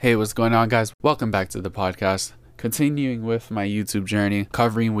Hey, what's going on, guys? Welcome back to the podcast. Continuing with my YouTube journey,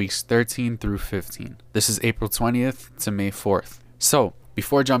 covering weeks 13 through 15. This is April 20th to May 4th. So,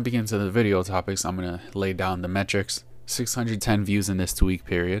 before jumping into the video topics, I'm going to lay down the metrics. 610 views in this 2-week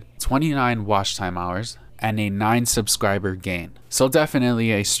period, 29 watch time hours, and a 9 subscriber gain. So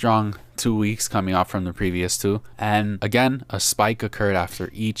definitely a strong 2 weeks coming off from the previous two. And again, a spike occurred after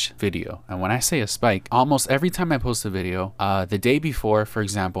each video. And when I say a spike, almost every time I post a video, the day before, for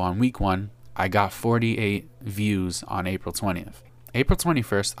example, on week 1, I got 48 views on April 20th. April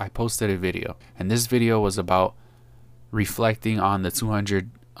 21st, I posted a video. And this video was about reflecting on the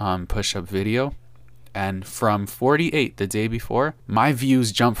 200 push-up video. And from 48 the day before, my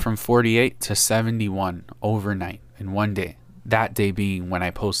views jumped from 48 to 71 overnight in one day. That day being when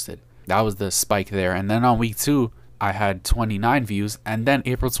I posted. That was the spike there. And then on week 2, I had 29 views. And then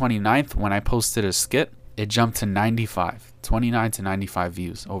April 29th, when I posted a skit, it jumped to 95. 29 to 95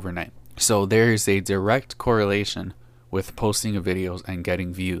 views overnight. So there is a direct correlation with posting of videos and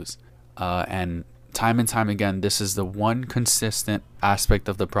getting views. And time again, this is the one consistent aspect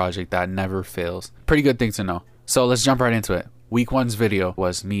of the project that never fails. Pretty good thing to know. So let's jump right into it. Week 1's video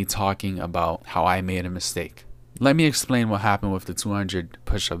was me talking about how I made a mistake. Let me explain what happened with the 200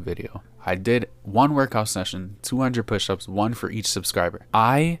 push-up video. I did one workout session, 200 push-ups, one for each subscriber.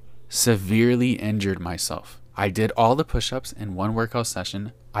 I severely injured myself. I did all the push-ups in one workout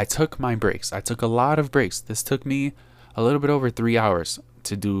session. I took my breaks. I took a lot of breaks. This took me a little bit over 3 hours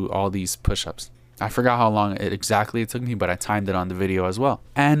to do all these push-ups. I forgot how long it took me, but I timed it on the video as well.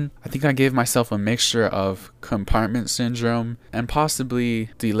 And I think I gave myself a mixture of compartment syndrome and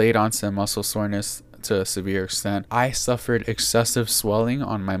possibly delayed onset muscle soreness to a severe extent. I suffered excessive swelling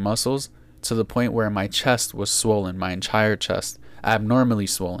on my muscles to the point where my chest was swollen, my entire chest, abnormally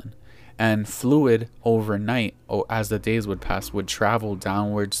swollen. And fluid overnight, as the days would pass, would travel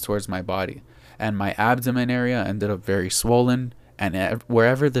downwards towards my body. And my abdomen area ended up very swollen. And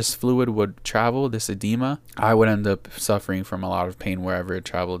wherever this fluid would travel, this edema, I would end up suffering from a lot of pain wherever it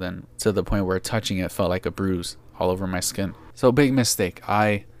traveled, and to the point where touching it felt like a bruise all over my skin. So big mistake.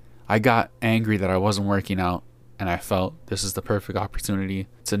 I got angry that I wasn't working out, and I felt this is the perfect opportunity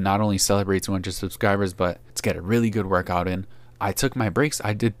to not only celebrate 200 subscribers, but to get a really good workout in. I took my breaks.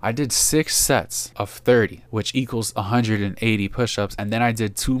 I did 6 sets of 30, which equals 180 push-ups. And then I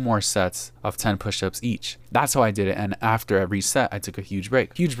did 2 more sets of 10 push-ups each. That's how I did it. And after every set, I took a huge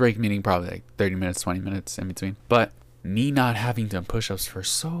break. Huge break meaning probably like 30 minutes, 20 minutes in between. But me not having done push-ups for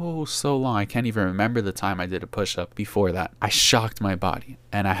so long, I can't even remember the time I did a push-up before that. I shocked my body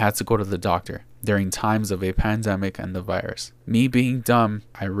and I had to go to the doctor during times of a pandemic and the virus. Me being dumb,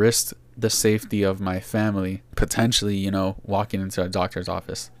 I risked the safety of my family, potentially, walking into a doctor's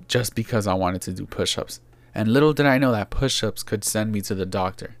office just because I wanted to do push-ups. And little did I know that push-ups could send me to the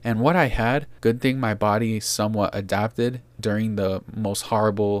doctor. And what I had, good thing my body somewhat adapted during the most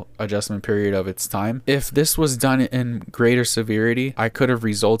horrible adjustment period of its time. If this was done in greater severity, I could have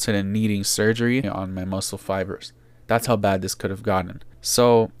resulted in needing surgery on my muscle fibers. That's how bad this could have gotten.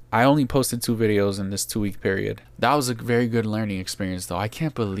 So I only posted 2 videos in this 2-week period. That was a very good learning experience though. I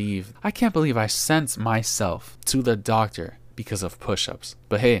can't believe I sent myself to the doctor because of push-ups.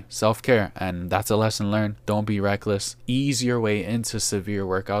 But hey, self-care, and that's a lesson learned. Don't be reckless. Ease your way into severe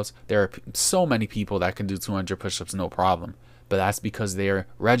workouts. There are so many people that can do 200 push-ups no problem. But that's because their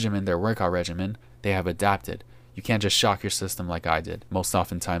workout regimen, they have adapted. You can't just shock your system like I did. Most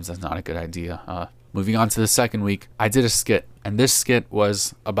oftentimes that's not a good idea. Moving on to the second week, I did a skit, and this skit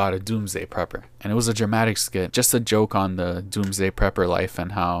was about a Doomsday prepper. And it was a dramatic skit, just a joke on the Doomsday prepper life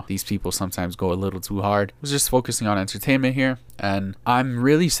and how these people sometimes go a little too hard. I was just focusing on entertainment here, and I'm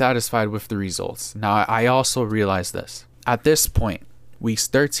really satisfied with the results. Now, I also realized this. At this point, weeks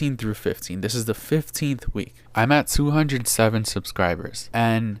 13 through 15, this is the 15th week, I'm at 207 subscribers.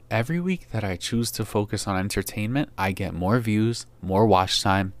 And every week that I choose to focus on entertainment, I get more views, more watch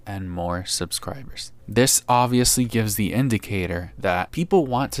time, and more subscribers. This obviously gives the indicator that people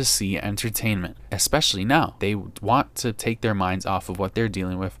want to see entertainment, especially now. They want to take their minds off of what they're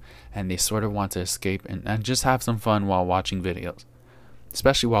dealing with, and they sort of want to escape and just have some fun while watching videos,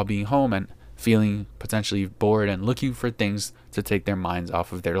 especially while being home and feeling potentially bored and looking for things to take their minds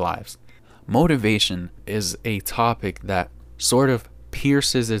off of their lives. Motivation is a topic that sort of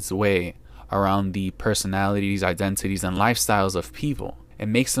pierces its way around the personalities, identities, and lifestyles of people. It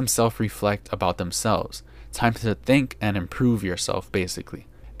makes them self-reflect about themselves. Time to think and improve yourself, basically.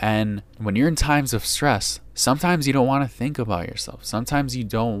 And when you're in times of stress, sometimes you don't want to think about yourself. Sometimes you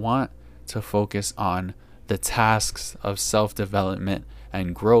don't want to focus on the tasks of self-development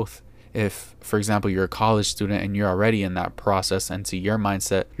and growth If, for example, you're a college student and you're already in that process, and to your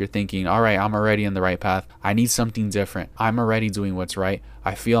mindset, you're thinking, all right, I'm already in the right path. I need something different. I'm already doing what's right.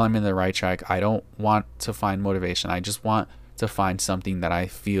 I feel I'm in the right track. I don't want to find motivation. I just want to find something that I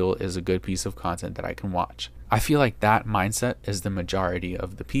feel is a good piece of content that I can watch. I feel like that mindset is the majority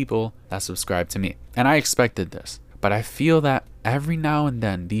of the people that subscribe to me. And I expected this, but I feel that every now and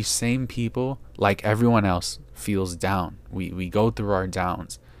then these same people, like everyone else, feels down. We go through our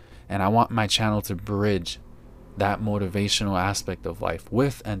downs. And I want my channel to bridge that motivational aspect of life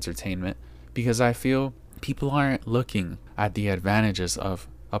with entertainment, because I feel people aren't looking at the advantages of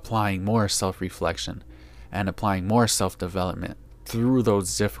applying more self-reflection and applying more self-development through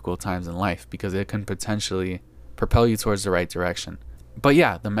those difficult times in life, because it can potentially propel you towards the right direction. But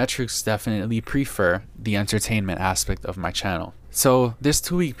yeah, the metrics definitely prefer the entertainment aspect of my channel. So this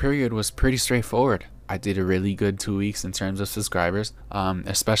 2-week period was pretty straightforward. I did a really good 2 weeks in terms of subscribers,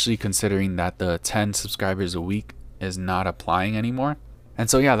 especially considering that the 10 subscribers a week is not applying anymore. And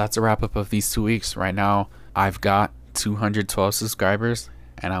so yeah, that's a wrap up of these 2 weeks. Right now, I've got 212 subscribers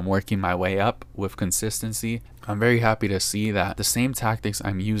and I'm working my way up with consistency. I'm very happy to see that the same tactics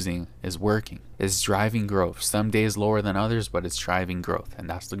I'm using is working. It's driving growth. Some days lower than others, but it's driving growth, and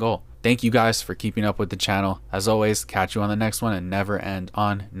that's the goal. Thank you guys for keeping up with the channel. As always, catch you on the next one, and never end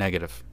on negative.